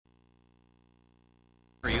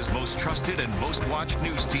His most trusted and most watched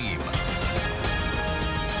news team.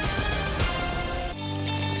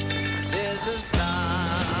 There's a starman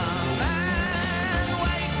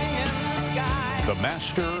waiting in the sky. The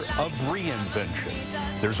master of reinvention.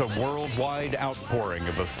 There's a worldwide outpouring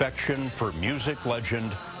of affection for music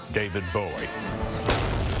legend David Bowie.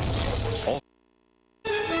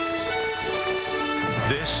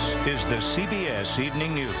 This is the CBS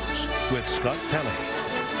Evening News with Scott Pelley.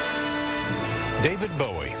 David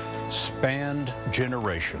Bowie spanned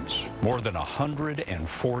generations. More than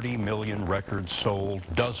 140 million records sold,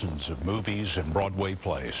 dozens of movies and Broadway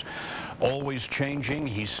plays. Always changing,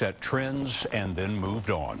 he set trends and then moved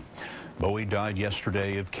on. Bowie died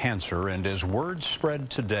yesterday of cancer, and as word spread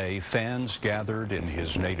today, fans gathered in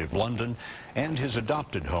his native London and his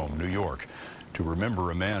adopted home, New York, to remember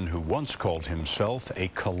a man who once called himself a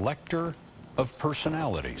collector of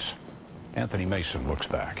personalities. Anthony Mason looks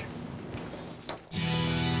back.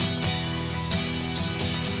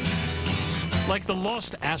 Like the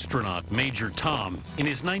lost astronaut Major Tom in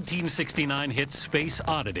his 1969 hit Space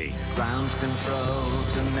Oddity. Ground control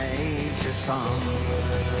to Major Tom.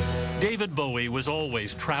 David Bowie was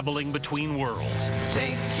always traveling between worlds.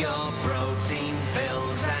 Take your protein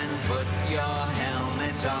pills and put your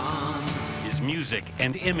helmet on. His music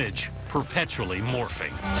and image perpetually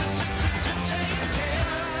morphing.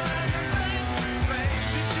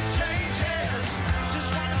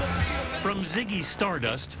 From Ziggy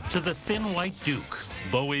Stardust to the Thin White Duke,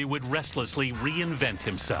 Bowie would restlessly reinvent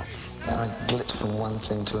himself. I glit from one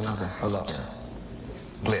thing to another a lot.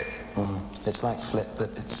 Glit? It's like flip,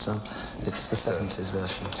 but it's the 70s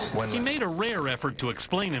version. He made a rare effort to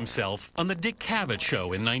explain himself on the Dick Cavett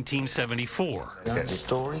Show in 1974. I'm a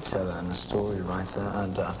storyteller and a story writer,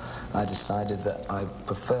 and I decided that I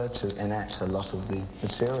preferred to enact a lot of the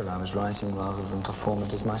material I was writing rather than perform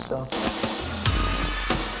it as myself.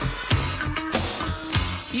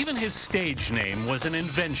 Even his stage name was an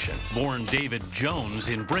invention. Born David Jones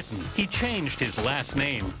in Britain, he changed his last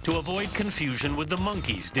name to avoid confusion with the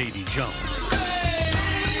Monkees' Davy Jones.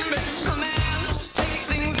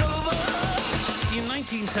 In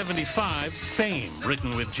 1975, Fame,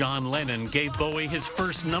 written with John Lennon, gave Bowie his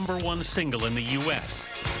first #1 single in the U.S.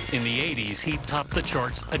 In the 80s, he topped the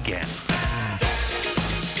charts again.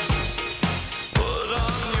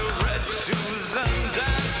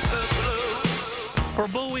 For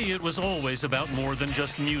Bowie, it was always about more than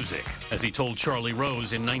just music, as he told Charlie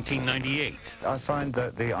Rose in 1998. I find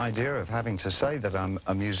that the idea of having to say that I'm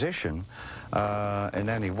a musician in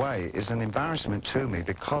any way is an embarrassment to me,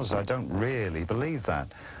 because I don't really believe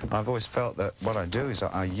that. I've always felt that what I do is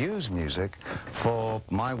I use music for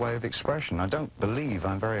my way of expression. I don't believe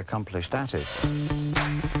I'm very accomplished at it.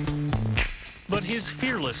 But his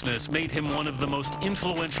fearlessness made him one of the most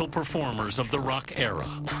influential performers of the rock era.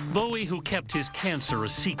 Bowie, who kept his cancer a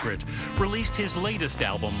secret, released his latest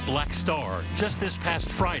album, Black Star, just this past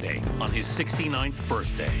Friday on his 69th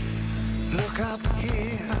birthday. Look up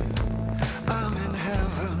here, I'm in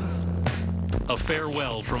heaven. A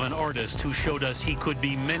farewell from an artist who showed us he could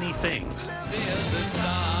be many things. There's a starman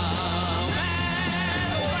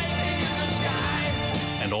waiting in the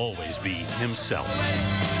sky. And always be himself.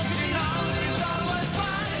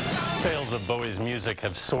 Sales of Bowie's music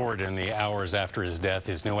have soared in the hours after his death.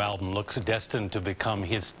 His new album looks destined to become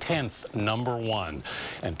his 10th #1.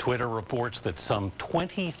 And Twitter reports that some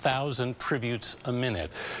 20,000 tributes a minute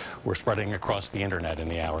were spreading across the internet in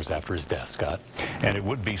the hours after his death. Scott? And it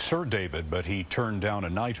would be Sir David, but he turned down a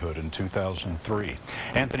knighthood in 2003.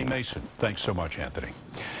 Anthony Mason, thanks so much, Anthony.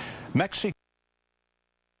 Mexico.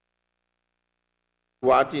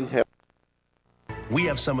 What in hell? We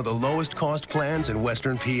have some of the lowest cost plans in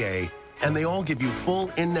Western PA, and they all give you full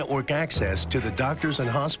in-network access to the doctors and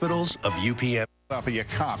hospitals of UPM. Philadelphia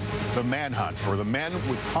cop, the manhunt for the men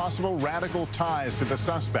with possible radical ties to the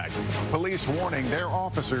suspect. Police warning their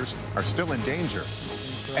officers are still in danger.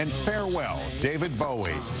 And farewell, David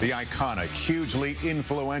Bowie, the iconic, hugely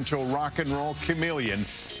influential rock and roll chameleon,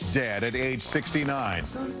 dead at age 69.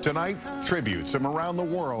 Tonight, tributes from around the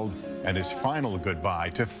world and his final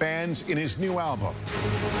goodbye to fans in his new album.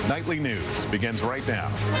 Nightly News begins right now.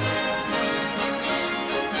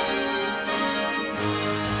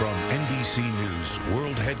 From NBC News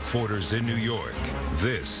World Headquarters in New York,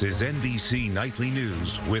 this is NBC Nightly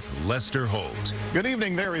News with Lester Holt. Good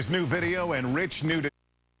evening. There is new video and rich new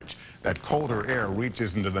that colder air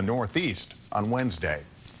reaches into the Northeast on Wednesday.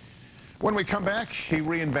 When we come back, he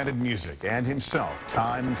reinvented music and himself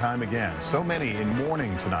time and time again. So many in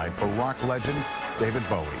mourning tonight for rock legend David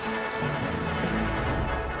Bowie.